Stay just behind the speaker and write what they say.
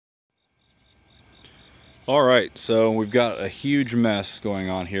All right, so we've got a huge mess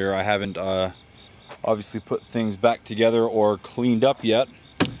going on here. I haven't obviously put things back together or cleaned up yet,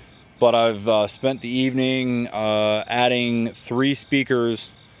 but I've spent the evening adding 3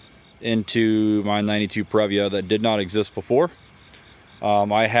 speakers into my 92 Previa that did not exist before.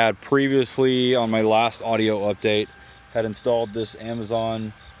 I had previously, on my last audio update, had installed this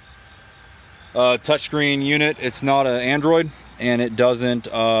Amazon touchscreen unit. It's not an Android, and it doesn't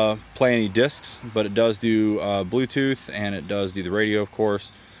play any discs, but it does do Bluetooth, and it does do the radio, of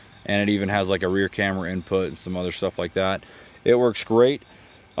course, and it even has like a rear camera input and some other stuff like that. It works great.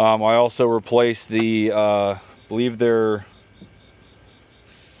 I also replaced the, I believe they're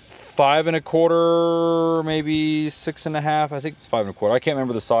 5 1/4, maybe 6 1/2. I think it's 5 1/4. I can't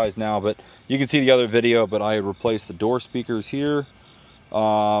remember the size now, but you can see the other video. But I replaced the door speakers here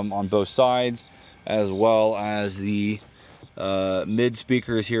on both sides, as well as the mid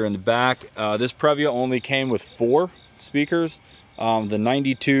speakers here in the back. This Previa only came with 4 speakers. The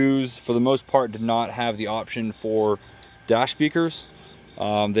 92s, for the most part, did not have the option for dash speakers.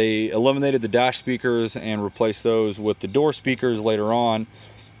 They eliminated the dash speakers and replaced those with the door speakers later on.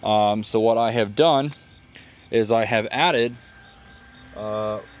 So what I have done is I have added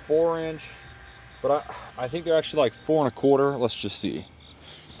 4-inch, but I think they're actually like 4 1/4. Let's just see.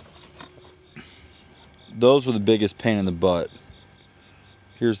 Those were the biggest pain in the butt.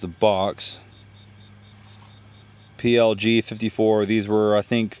 Here's the box. PLG 54. These were, I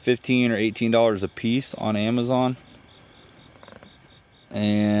think, $15 or $18 a piece on Amazon.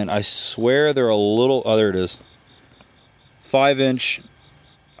 And I swear they're a little, oh, there it is. 5-inch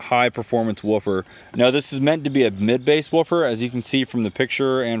high performance woofer. Now this is meant to be a mid-bass woofer, as you can see from the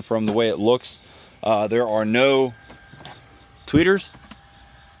picture and from the way it looks. There are no tweeters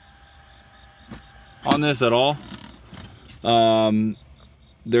on this at all.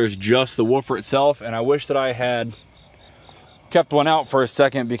 There's just the woofer itself, and I wish that I had kept one out for a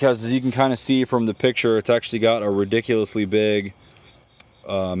second, because as you can kind of see from the picture, it's actually got a ridiculously big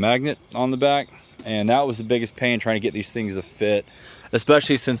magnet on the back, and that was the biggest pain, trying to get these things to fit,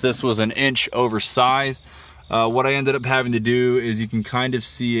 especially since this was 1 inch oversized. What I ended up having to do is, you can kind of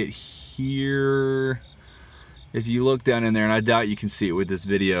see it here if you look down in there, and I doubt you can see it with this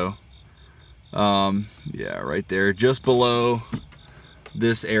video. Yeah, right there, just below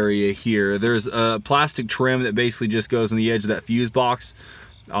this area here, there's a plastic trim that basically just goes on the edge of that fuse box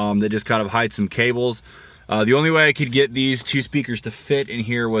that just kind of hides some cables. The only way I could get these 2 speakers to fit in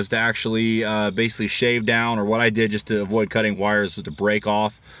here was to actually basically shave down, or what I did just to avoid cutting wires was to break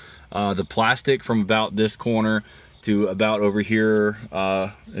off the plastic from about this corner to about over here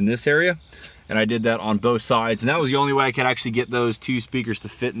in this area. And I did that on both sides, and that was the only way I could actually get those 2 speakers to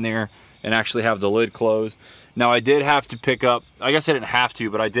fit in there and actually have the lid closed. Now I did have to pick up, I guess I didn't have to,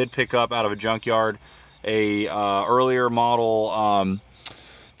 but I did pick up out of a junkyard a earlier model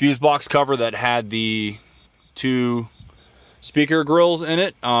fuse box cover that had the 2 speaker grills in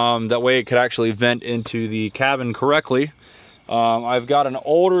it. That way it could actually vent into the cabin correctly. I've got an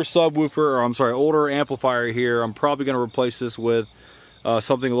older subwoofer, or I'm sorry, older amplifier here. I'm probably going to replace this with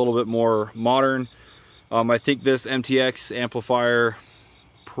something a little bit more modern. I think this MTX amplifier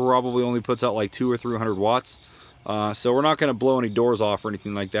probably only puts out like 200 or 300 watts. So we're not going to blow any doors off or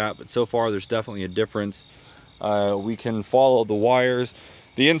anything like that, but so far there's definitely a difference. We can follow the wires.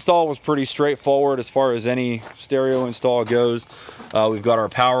 The install was pretty straightforward as far as any stereo install goes. We've got our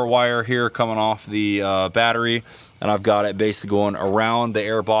power wire here coming off the battery, and I've got it basically going around the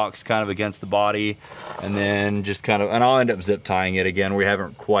air box, kind of against the body, and then just kind of, and I'll end up zip tying it again. We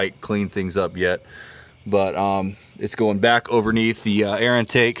haven't quite cleaned things up yet, but it's going back underneath the air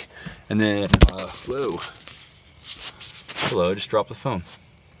intake, and then, whoa, hello, I just dropped the phone.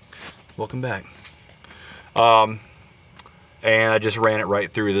 Welcome back. And I just ran it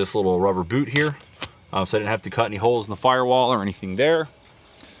right through this little rubber boot here, so I didn't have to cut any holes in the firewall or anything there.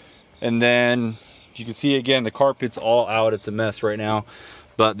 And then you can see again, the carpet's all out. It's a mess right now,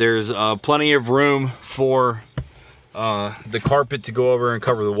 but there's plenty of room for the carpet to go over and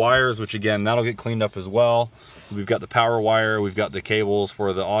cover the wires, which again, that'll get cleaned up as well. We've got the power wire, we've got the cables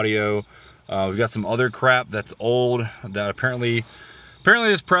for the audio, we've got some other crap that's old that apparently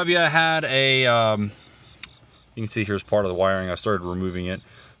this Previa had a you can see here's part of the wiring. I started removing it,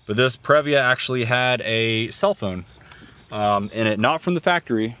 but this Previa actually had a cell phone in it, not from the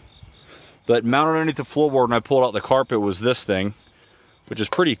factory, but mounted underneath the floorboard. And I pulled out the carpet was this thing, which is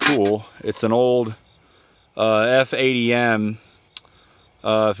pretty cool. It's an old F80M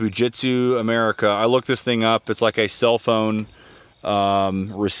Fujitsu America. I looked this thing up. It's like a cell phone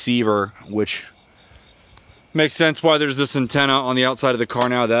receiver, which Makes sense why there's this antenna on the outside of the car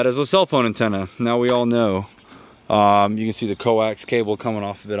now. That is a cell phone antenna. Now we all know. You can see the coax cable coming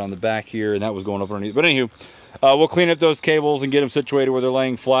off of it on the back here, and that was going up underneath. But anywho, we'll clean up those cables and get them situated where they're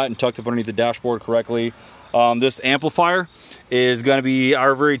laying flat and tucked up underneath the dashboard correctly. This amplifier is going to be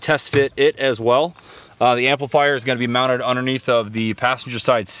our very test fit it as well. The amplifier is going to be mounted underneath of the passenger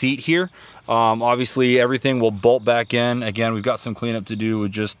side seat here. Obviously everything will bolt back in. Again, we've got some cleanup to do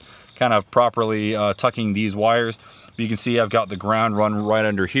with just kind of properly tucking these wires. But you can see I've got the ground run right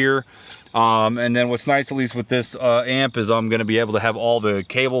under here. And then what's nice, at least with this amp, is I'm going to be able to have all the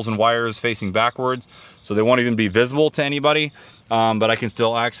cables and wires facing backwards, so they won't even be visible to anybody. But I can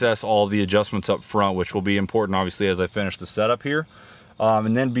still access all the adjustments up front, which will be important obviously as I finish the setup here.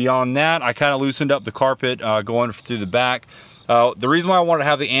 And then beyond that, I kind of loosened up the carpet going through the back. The reason why I wanted to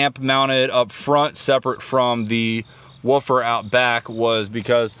have the amp mounted up front separate from the woofer out back was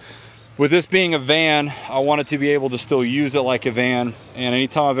because with this being a van, I wanted to be able to still use it like a van. And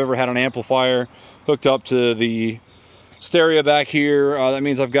anytime I've ever had an amplifier hooked up to the stereo back here, that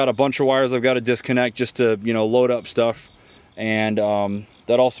means I've got a bunch of wires I've got to disconnect just to, you know, load up stuff. And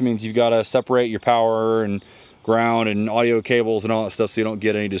that also means you've got to separate your power and ground and audio cables and all that stuff so you don't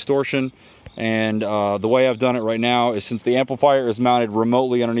get any distortion. And the way I've done it right now is, since the amplifier is mounted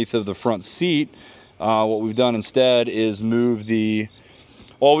remotely underneath of the front seat, what we've done instead is move the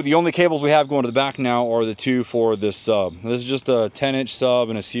only cables we have going to the back now are the two for this sub. This is just a 10-inch sub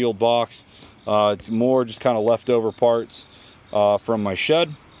in a sealed box. It's more just kind of leftover parts from my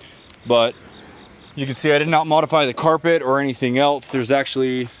shed. But you can see I did not modify the carpet or anything else. There's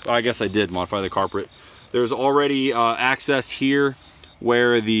actually, I guess I did modify the carpet. There's already access here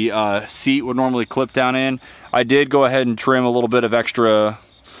where the seat would normally clip down in. I did go ahead and trim a little bit of extra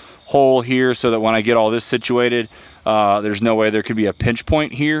hole here so that when I get all this situated, there's no way there could be a pinch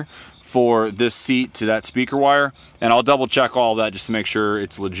point here for this seat to that speaker wire. And I'll double check all of that just to make sure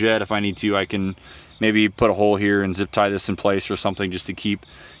it's legit. If I need to, I can maybe put a hole here and zip tie this in place or something just to keep,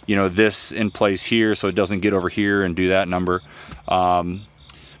 you know, this in place here so it doesn't get over here and do that number.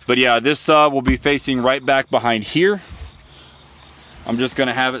 But yeah, this will be facing right back behind here. I'm just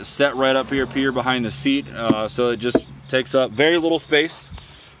gonna have it set right up here behind the seat, so it just takes up very little space.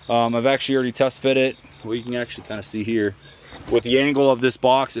 I've actually already test fit it. Well, you can actually kind of see here with the angle of this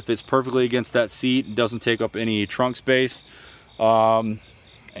box, if it's perfectly against that seat, it doesn't take up any trunk space, and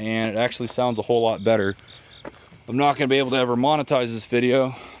it actually sounds a whole lot better. I'm not going to be able to ever monetize this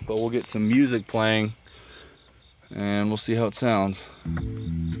video, but we'll get some music playing and we'll see how it sounds.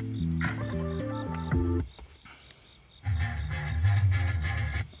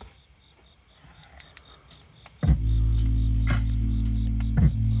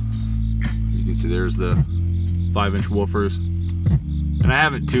 You can see there's the 5-inch woofers, and I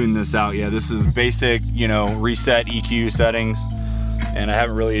haven't tuned this out yet. This is basic, you know, reset EQ settings, and I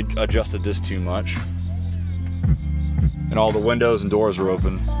haven't really adjusted this too much. And all the windows and doors are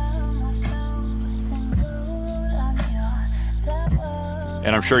open.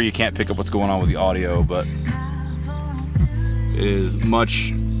 And I'm sure you can't pick up what's going on with the audio, but it is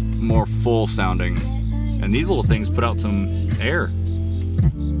much more full sounding. And these little things put out some air.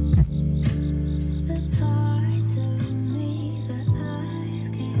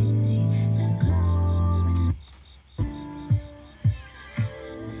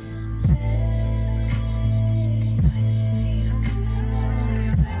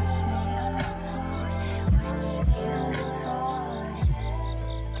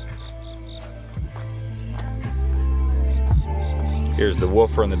 Here's the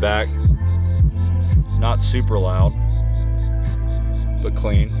woofer in the back. Not super loud, but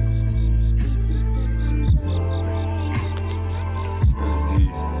clean. Here's the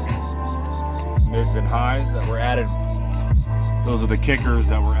mids and highs that were added. Those are the kickers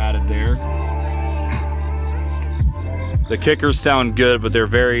that were added there. The kickers sound good, but they're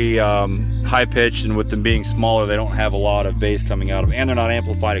very high pitched, and with them being smaller, they don't have a lot of bass coming out of them, and they're not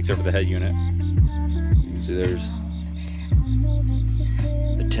amplified except for the head unit. You can see there's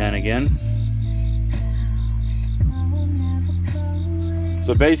 10 again.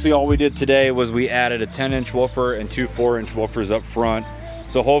 So basically all we did today was we added a 10-inch woofer and two 4-inch woofers up front.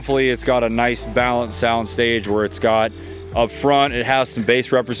 So hopefully it's got a nice balanced sound stage where it's got up front, it has some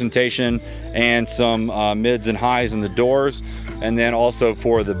bass representation and some mids and highs in the doors. And then also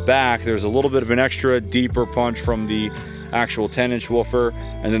for the back, there's a little bit of an extra deeper punch from the actual 10-inch woofer,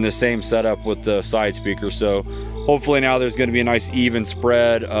 and then the same setup with the side speaker. So hopefully now there's going to be a nice even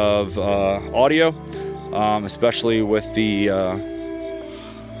spread of audio, especially with the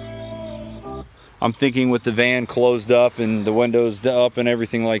I'm thinking with the van closed up and the windows up and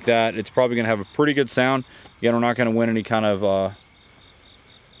everything like that, it's probably going to have a pretty good sound. Again, we're not going to win any kind of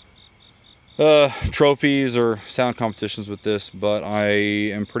trophies or sound competitions with this, but I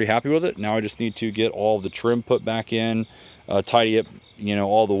am pretty happy with it. Now I just need to get all the trim put back in, tidy up, you know,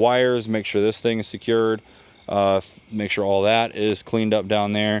 all the wires, make sure this thing is secured, make sure all that is cleaned up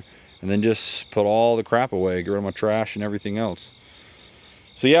down there, and then just put all the crap away, get rid of my trash and everything else.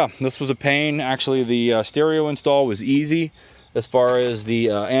 So yeah, this was a pain. Actually, the stereo install was easy. As far as the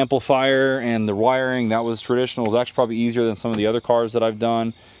amplifier and the wiring, that was traditional. It was actually probably easier than some of the other cars that I've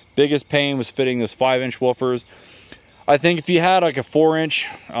done. Biggest pain was fitting those 5-inch woofers. I think if you had like a 4-inch,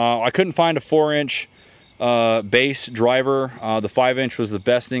 I couldn't find a 4-inch bass driver. The 5-inch was the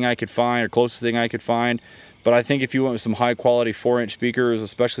best thing I could find, or closest thing I could find. But I think if you went with some high quality 4-inch speakers,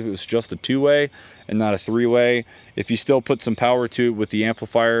 especially if it was just a 2-way and not a 3-way, if you still put some power to it with the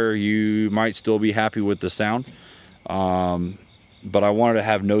amplifier, you might still be happy with the sound. But I wanted to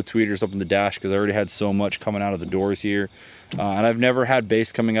have no tweeters up in the dash because I already had so much coming out of the doors here. And I've never had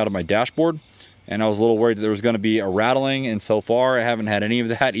bass coming out of my dashboard, and I was a little worried that there was going to be a rattling, and so far I haven't had any of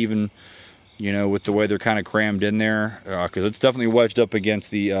that, even, you know, with the way they're kind of crammed in there, because it's definitely wedged up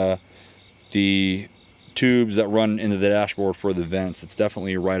against the tubes that run into the dashboard for the vents. It's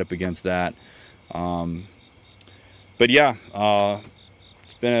definitely right up against that. But yeah,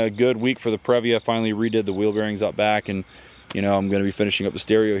 it's been a good week for the Previa. I finally redid the wheel bearings out back, and you know, I'm going to be finishing up the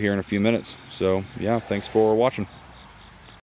stereo here in a few minutes. So yeah, thanks for watching.